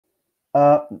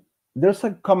Uh, there's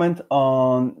a comment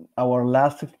on our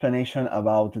last explanation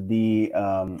about the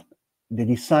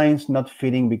designs not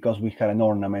fitting because we had an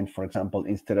ornament, for example,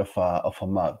 instead of a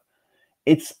mug.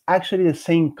 It's actually the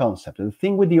same concept. The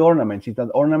thing with the ornaments is that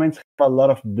ornaments have a lot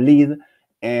of bleed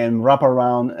and wrap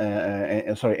around,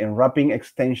 and wrapping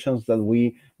extensions that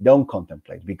we don't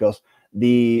contemplate, because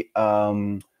the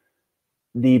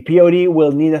POD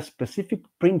will need a specific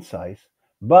print size,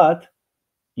 but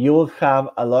you will have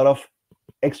a lot of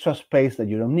extra space that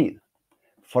you don't need.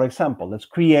 For example, let's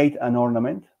create an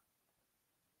ornament.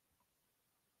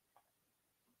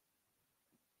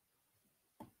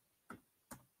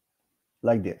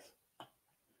 Like this.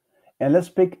 And let's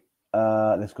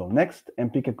go next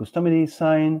and pick a customity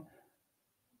design.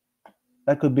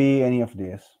 That could be any of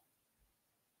these.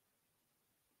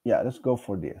 Yeah, let's go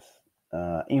for this.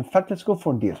 In fact, let's go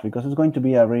for this because it's going to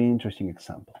be a very interesting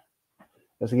example.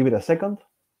 Let's give it a second.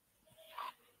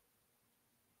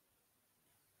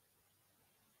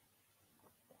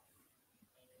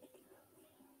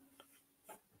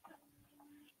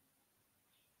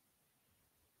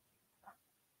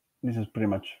 This is pretty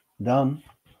much done.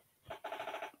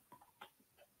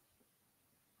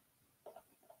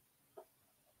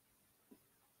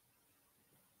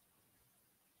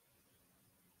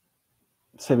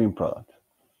 Saving product.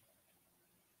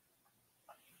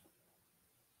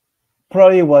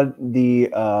 Probably what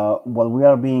we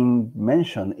are being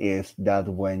mentioned is that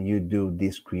when you do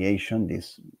this creation,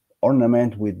 this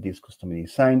ornament with this custom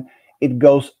design, it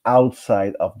goes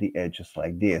outside of the edges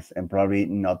like this and probably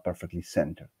not perfectly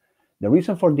centered. The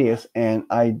reason for this, and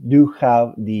I do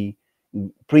have the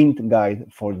print guide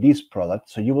for this product,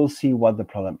 so you will see what the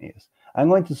problem is. I'm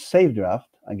going to save draft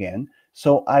again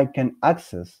so I can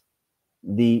access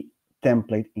the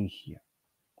template in here.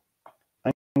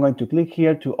 I'm going to click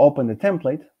here to open the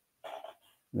template.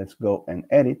 Let's go and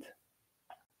edit.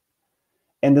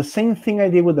 And the same thing I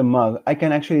did with the mug, I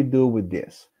can actually do with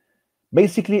this.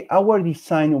 Basically, our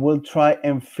design will try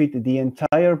and fit the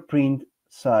entire print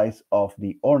size of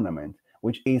the ornament,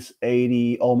 which is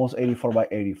almost 84 by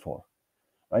 84.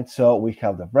 Right? So we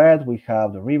have the red, we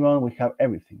have the ribbon, we have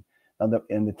everything, and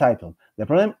the title. The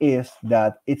problem is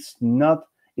that it's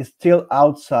still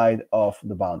outside of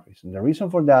the boundaries. And the reason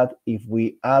for that, if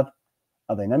we add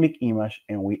a dynamic image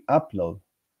and we upload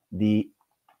the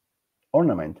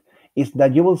ornament, is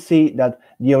that you will see that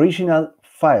the original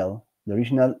file, the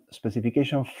original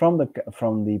specification from the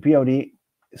POD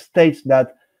states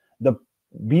that the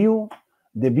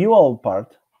viewable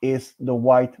part is the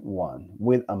white one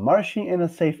with a margin and a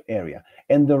safe area,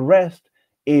 and the rest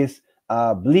is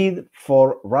bleed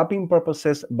for wrapping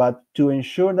purposes, but to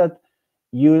ensure that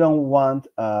you don't want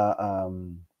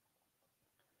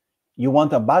you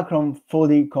want a background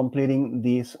fully completing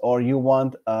this, or you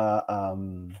want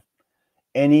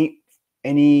any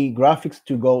graphics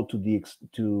to go to the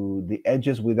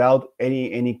edges without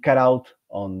any cutout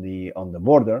on the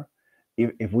border.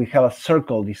 If we have a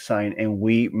circle design and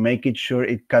we make it sure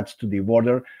it cuts to the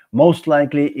border, most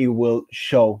likely it will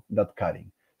show that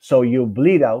cutting. So you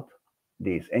bleed out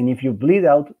this, and if you bleed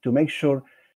out to make sure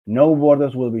no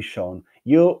borders will be shown,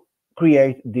 you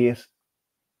create this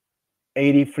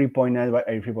 83.9 by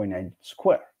 83.9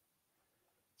 square.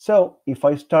 So if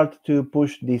I start to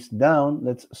push this down,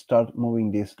 let's start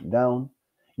moving this down,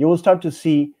 you will start to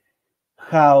see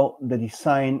how the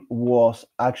design was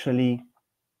actually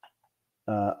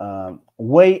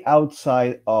way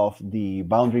outside of the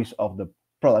boundaries of the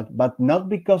product, but not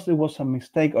because it was a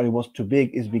mistake or it was too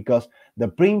big. It's because the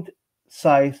print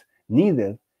size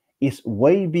needed is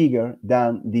way bigger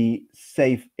than the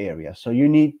safe area. So you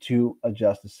need to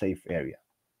adjust the safe area.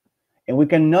 And we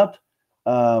cannot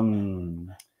preview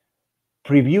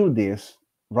this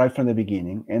right from the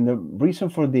beginning. And the reason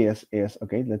for this is,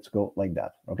 okay, let's go like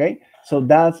that. Okay, so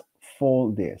that's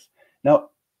for this. Now,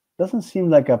 doesn't seem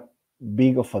like a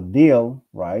big of a deal,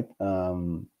 right?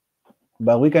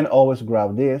 But we can always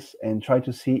grab this and try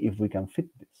to see if we can fit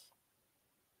this.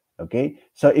 Okay,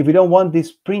 so if we don't want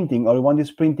this printing, or we want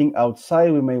this printing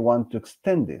outside, we may want to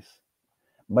extend this.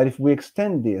 But if we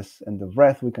extend this and the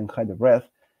rest, we can hide the rest.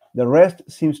 The rest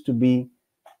seems to be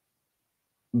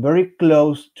very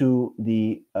close to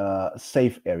the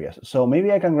safe areas. So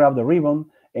maybe I can grab the ribbon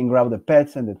and grab the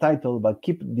pets and the title, but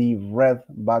keep the red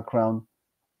background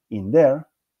in there.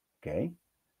 Okay,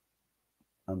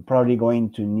 I'm probably going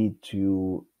to need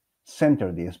to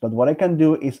center this, but what I can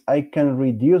do is I can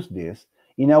reduce this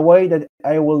in a way that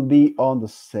I will be on the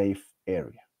safe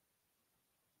area,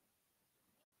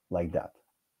 like that.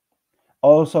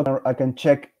 Also, I can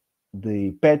check the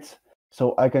pets,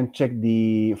 so I can check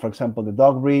for example, the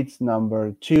dog breeds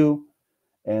number 2,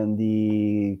 and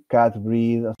the cat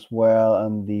breed as well,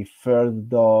 and the third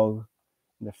dog,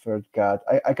 the third cat.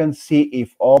 I can see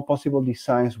if all possible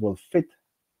designs will fit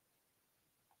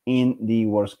in the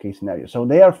worst case scenario. So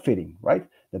they are fitting, right?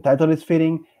 The title is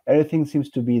fitting, everything seems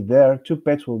to be there. 2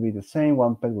 pets will be the same,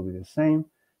 1 pet will be the same.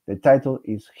 The title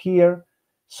is here.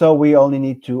 So we only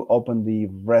need to open the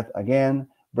bread again.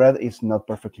 Bread is not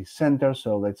perfectly centered,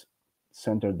 so let's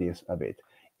center this a bit.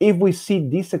 If we see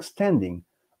this extending,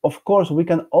 of course, we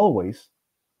can always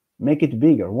make it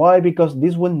bigger. Why? Because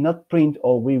this will not print,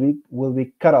 or we will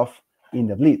be cut off in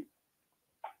the bleed.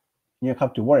 You don't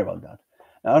have to worry about that.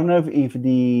 I don't know if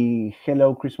the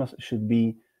Hello Christmas should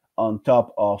be on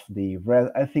top of the red.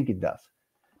 I think it does.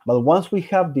 But once we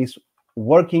have this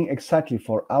working exactly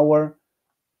for our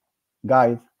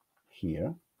guide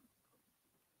here,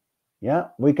 yeah,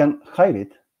 we can hide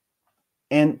it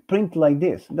and print like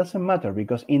this. It doesn't matter,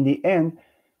 because in the end,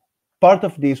 part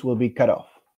of this will be cut off.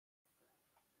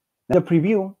 In the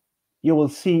preview, you will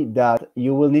see that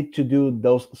you will need to do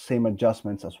those same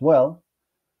adjustments as well.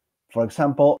 For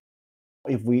example,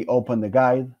 if we open the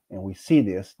guide and we see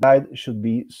this, the guide should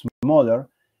be smaller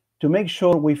to make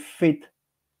sure we fit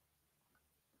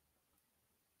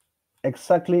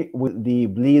exactly with the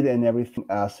bleed and everything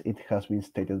as it has been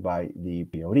stated by the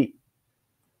POD.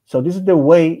 So this is the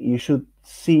way you should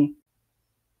see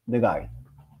the guide,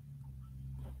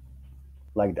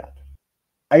 like that.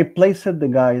 I placed the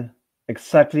guide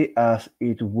exactly as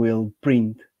it will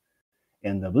print,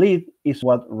 and the bleed is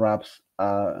what wraps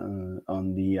on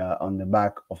the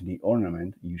back of the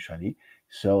ornament usually.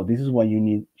 So this is what you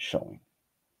need showing.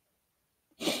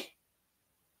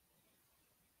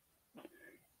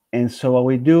 And so what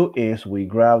we do is we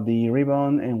grab the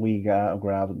ribbon and we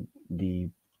grab the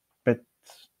pets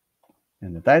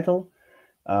and the title.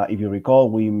 If you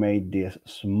recall, we made this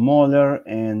smaller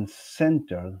and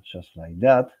centered, just like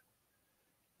that.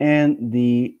 And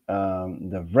the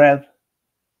red,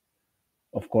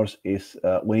 of course, is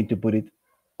we need to put it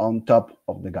on top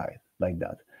of the guide, like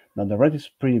that. Now the red is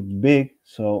pretty big,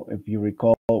 so if you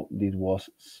recall, it was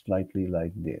slightly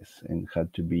like this and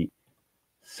had to be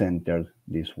centered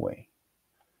this way.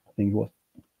 I think it was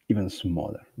even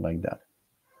smaller, like that.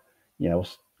 Yeah, it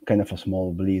was kind of a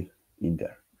small bleed in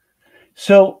there.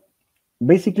 So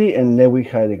basically, and then we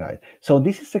had the guide. So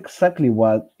this is exactly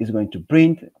what is going to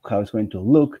print, how it's going to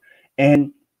look.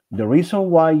 And the reason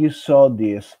why you saw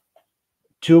this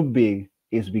too big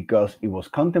is because it was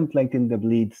contemplating the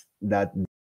bleeds that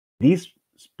this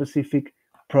specific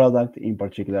product in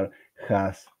particular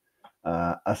has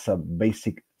as a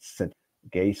basic set.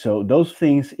 Okay, so those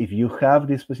things, if you have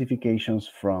the specifications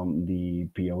from the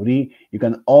POD, you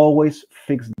can always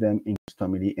fix them in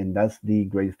Customily, and that's the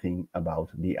great thing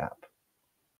about the app.